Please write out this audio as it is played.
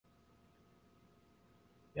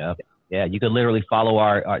Yeah. Yeah. You could literally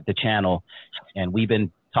follow the channel, and we've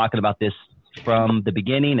been talking about this from the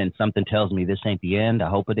beginning, and something tells me this ain't the end. I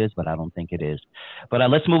hope it is, but I don't think it is. But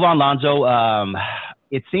let's move on, Lonzo.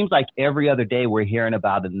 It seems like every other day we're hearing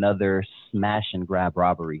about another smash and grab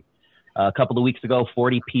robbery. A couple of weeks ago,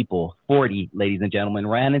 40 people, 40, ladies and gentlemen,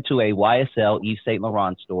 ran into a YSL Yves Saint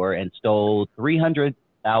Laurent store and stole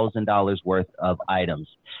 $300,000 worth of items.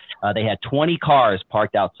 They had 20 cars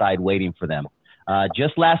parked outside waiting for them.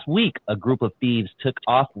 Just last week, a group of thieves took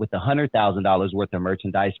off with $100,000 worth of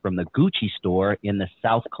merchandise from the Gucci store in the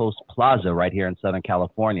South Coast Plaza right here in Southern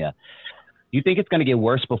California. Do you think it's going to get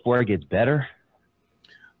worse before it gets better?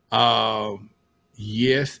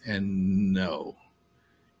 Yes and no.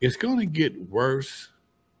 It's going to get worse,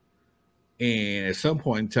 and at some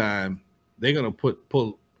point in time, they're going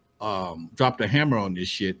to drop the hammer on this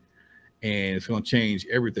shit, and it's going to change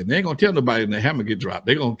everything. They ain't going to tell nobody when the hammer get dropped.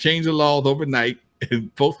 They're going to change the laws overnight, and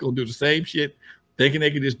folks going to do the same shit, thinking they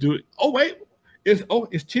can just do it. Oh wait,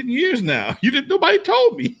 it's 10 years now. Nobody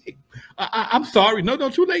told me. I'm sorry. No,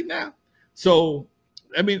 too late now. So,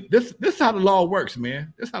 I mean, this is how the law works,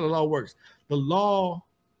 man. This is how the law works. The law,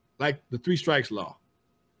 like the 3 strikes law.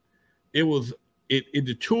 It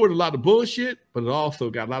detoured a lot of bullshit, but it also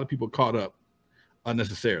got a lot of people caught up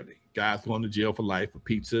unnecessarily. Guys going to jail for life for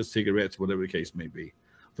pizza, cigarettes, whatever the case may be.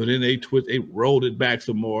 So then they rolled it back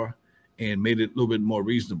some more and made it a little bit more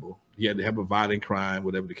reasonable. You had to have a violent crime,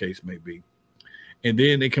 whatever the case may be. And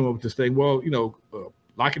then they come up with this thing, well,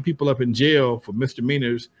 locking people up in jail for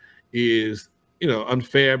misdemeanors is,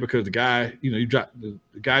 unfair because the guy, the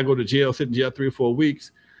guy go to jail, sit in jail 3 or 4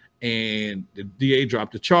 weeks, and the DA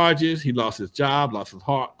dropped the charges. He lost his job, lost his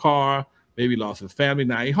car, maybe lost his family.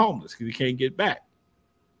 Now he's homeless because he can't get back.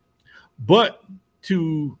 But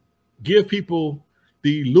to give people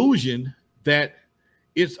the illusion that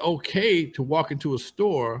it's okay to walk into a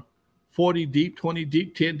store 40 deep, 20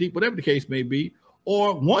 deep, 10 deep, whatever the case may be,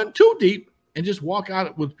 or 1, 2 deep and just walk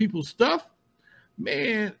out with people's stuff,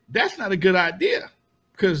 man, that's not a good idea.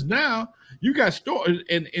 Because now you got stores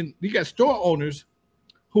and you got store owners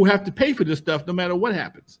who have to pay for this stuff no matter what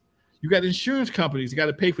happens. You got insurance companies that got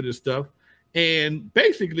to pay for this stuff. And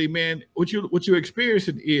basically, man, what you're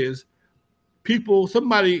experiencing is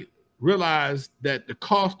somebody realized that the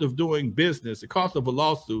cost of doing business, the cost of a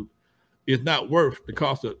lawsuit is not worth the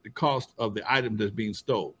cost of the item that's being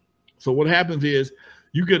stolen. So what happens is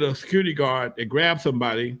you get a security guard that grabs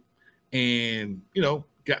somebody and,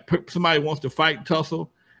 somebody wants to fight and tussle,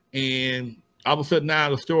 and all of a sudden now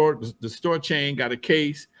the store chain got a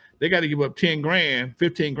case. They got to give up 10 grand,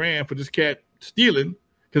 15 grand for this cat stealing,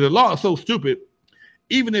 because the law is so stupid.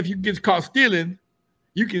 Even if you get caught stealing,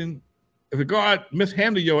 you can, if a guard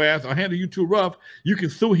mishandle your ass or handle you too rough, you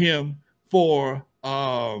can sue him for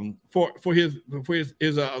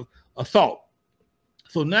his assault.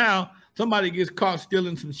 So now somebody gets caught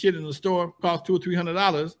stealing some shit in the store, costs $200 or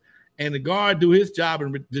 $300, and the guard do his job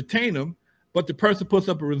and detain him. But the person puts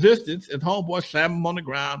up a resistance, and homeboy slam him on the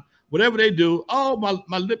ground. Whatever they do, oh,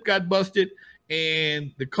 my lip got busted,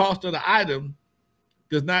 and the cost of the item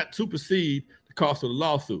does not supersede the cost of the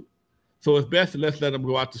lawsuit. So it's best to let them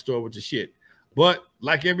go out the store with the shit. But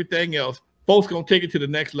like everything else, folks gonna take it to the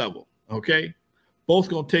next level, okay? Folks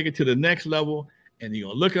gonna take it to the next level, and you're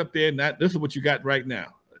gonna look up there, and this is what you got right now.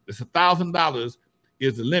 It's $1,000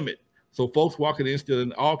 is the limit. So folks walking in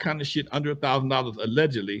stealing all kind of shit under $1,000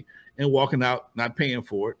 allegedly, and walking out not paying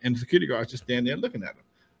for it, and the security guards just stand there looking at them.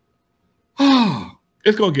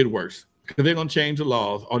 It's gonna get worse because they're gonna change the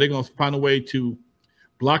laws, or they're gonna find a way to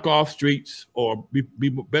block off streets, or be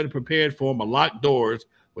better prepared for them, or lock doors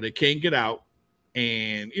where they can't get out.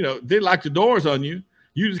 And they lock the doors on you,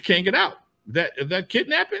 you just can't get out. Is that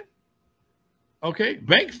kidnapping? Okay,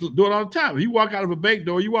 banks do it all the time. If you walk out of a bank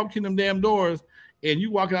door, you walk between them damn doors, and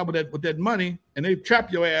you walk out with that money, and they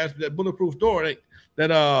trap your ass with that bulletproof door,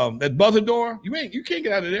 that buzzer door. You can't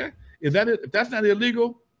get out of there. If that's not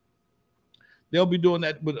illegal, they'll be doing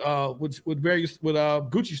that with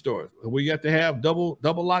Gucci stores, where you have to have double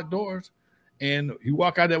locked doors, and you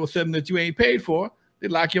walk out there with something that you ain't paid for, they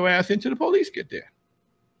lock your ass until the police get there.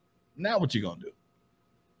 Now what you gonna do?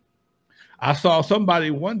 I saw somebody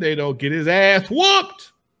one day though get his ass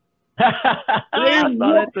whooped.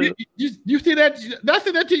 You see that? Did I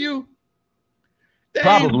say that to you?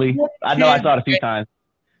 Probably. I know I saw it a few times.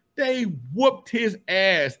 They whooped his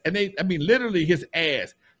ass, and literally his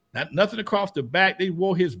ass. Nothing across the back. They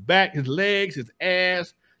wore his back, his legs, his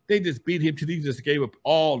ass. They just beat him till he just gave up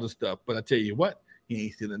all the stuff. But I tell you what, he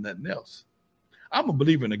ain't stealing nothing else. I'm a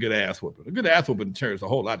believer in a good ass whooping. A good ass whooping turns a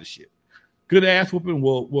whole lot of shit. Good ass whooping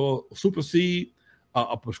will supersede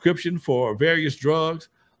a prescription for various drugs.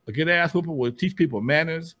 A good ass whooping will teach people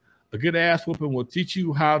manners. A good ass whooping will teach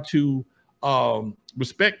you how to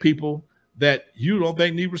respect people that you don't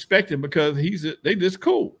think need respecting because they just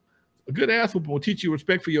cool. A good ass whooping will teach you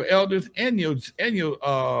respect for your elders and your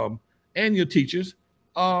teachers,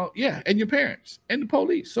 yeah, and your parents and the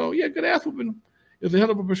police. So yeah, good ass whooping is a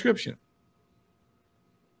hell of a prescription.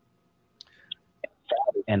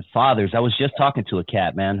 And fathers, I was just talking to a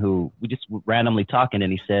cat, man, who we just randomly talking,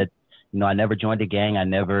 and he said, you know, I never joined a gang, I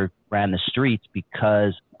never ran the streets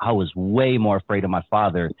because I was way more afraid of my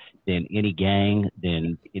father than any gang,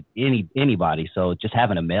 than anybody. So just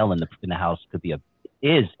having a male in the house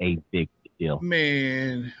is a big deal.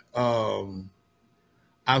 Man,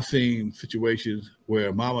 I've seen situations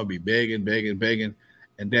where mama be begging,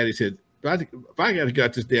 and daddy said, if I got to get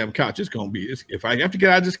out this damn couch, it's gonna be. If I have to get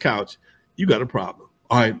out of this couch, you got a problem.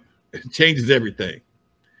 All right, it changes everything.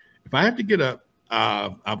 If I have to get up, if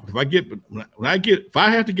I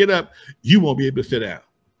have to get up, you won't be able to sit down.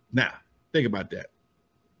 Now, think about that.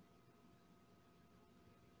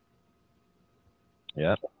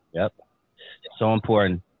 Yep. So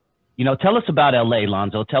important. You know, tell us about LA,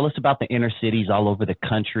 Lonzo. Tell us about the inner cities all over the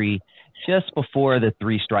country just before the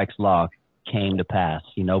 3 strikes law came to pass,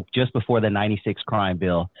 you know, just before the 96 crime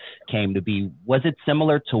bill came to be. Was it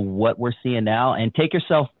similar to what we're seeing now? And take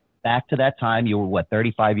yourself back to that time. You were, what,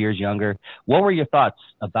 35 years younger? What were your thoughts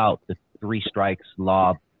about the 3 strikes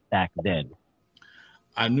law back then?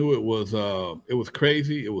 I knew it was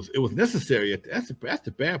crazy. It was necessary. That's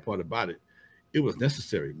the bad part about it. It was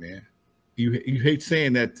necessary, man. You hate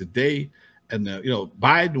saying that today, and you know,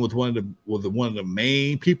 Biden was one of the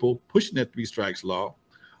main people pushing that 3 strikes law.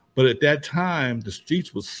 But at that time, the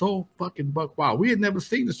streets was so fucking buck wild. We had never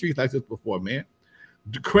seen the streets like this before, man.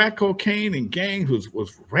 The crack cocaine and gangs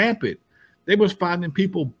was rampant. They was finding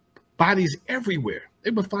bodies everywhere.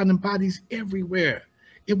 They was finding bodies everywhere.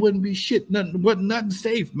 It wouldn't be shit. Nothing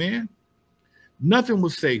safe, man. Nothing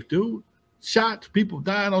was safe, dude. Shots, people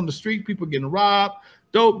dying on the street, people getting robbed,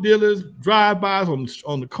 dope dealers, drive-bys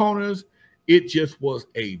on the corners. It just was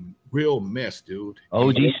a real mess, dude.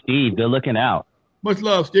 OG Steve, good looking out. Much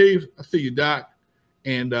love, Steve. I see you, Doc.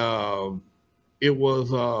 And it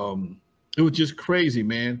was just crazy,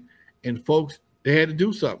 man. And folks, they had to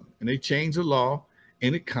do something, and they changed the law,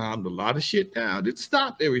 and it calmed a lot of shit down. It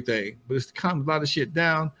stopped everything, but it's calmed a lot of shit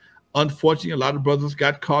down. Unfortunately, a lot of brothers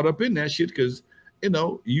got caught up in that shit because, you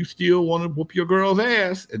know, you still want to whoop your girl's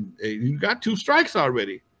ass, and you got 2 strikes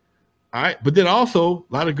already. All right, but then also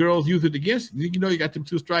a lot of girls use it against you. You know, you got them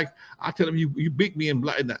 2 strikes. I tell them you beat me in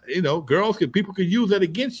black. You know, people can use that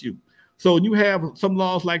against you. So when you have some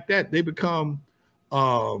laws like that, they become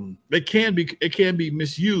it can be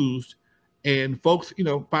misused, and folks, you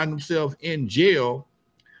know, find themselves in jail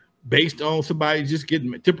based on somebody just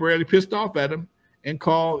getting temporarily pissed off at them and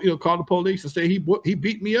call the police and say he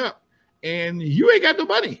beat me up, and you ain't got no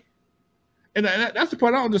money. And that's the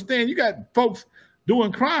part I don't understand. You got folks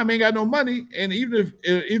doing crime, ain't got no money, and even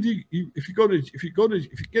if you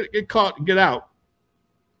get caught and get out,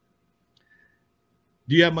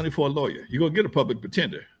 do you have money for a lawyer? You're gonna get a public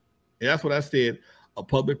pretender. And that's what I said, a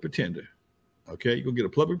public pretender. Okay, you're gonna get a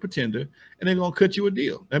public pretender, and they're gonna cut you a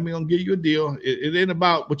deal. I mean, gonna give you a deal. It ain't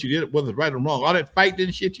about what you did, whether it's right or wrong. All that fighting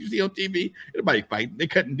and shit you see on TV, everybody fighting, they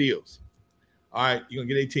cutting deals. All right, you're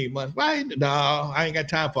gonna get 18 months. Right? No, I ain't got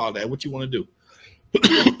time for all that. What you want to do?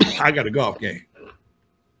 I got a golf game.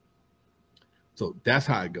 So that's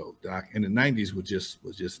how it goes, Doc. In the 90s was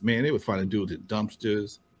just man, they were finding dudes in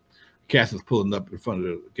dumpsters. Cats was pulling up in front of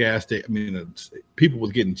the gas station. I mean, people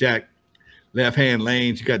was getting jacked. Left hand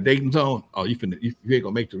lanes. You got Dayton's on. Oh, you ain't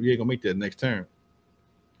gonna make that next turn.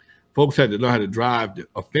 Folks had to learn how to drive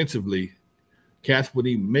offensively. Cats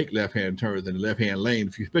wouldn't even make left hand turns in the left hand lane,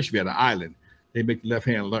 especially if you had an island. They make the left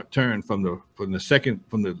hand turn from the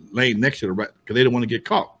lane next to the right because they don't want to get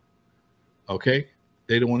caught. Okay,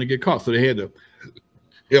 they don't want to get caught, so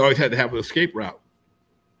they always had to have an escape route.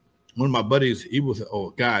 One of my buddies, he was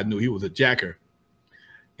I knew he was a jacker,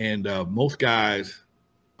 and most guys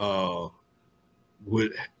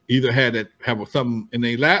would either have something in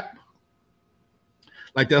their lap,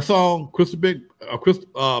 like that song Pistol Grip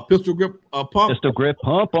Pump. Pistol Grip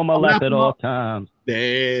Pump on my lap at all times.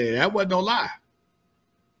 Yeah, that wasn't no lie.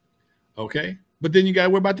 Okay, but then you got to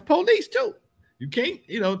worry about the police too. You can't,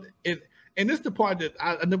 and this is the part that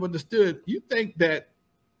I never understood. You think that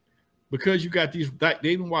because you got these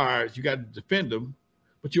dating wires, you got to defend them,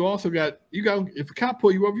 but you also got if a cop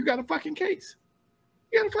pull you over, you got a fucking case.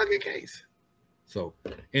 You got a fucking case. So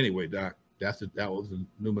anyway, Doc, that was the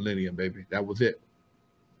new millennium, baby. That was it.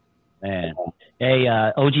 Man, Hey,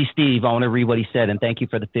 OG Steve, I want to read what he said, and thank you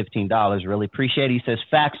for the $15. Really appreciate it. He says,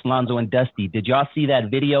 facts, Lonzo and Dusty. Did y'all see that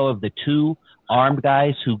video of the two armed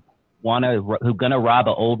guys who gonna rob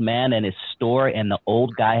an old man in his store, and the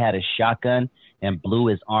old guy had a shotgun and blew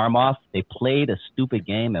his arm off? They played a stupid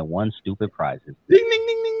game and won stupid prizes. Ding, ding,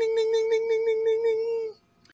 ding,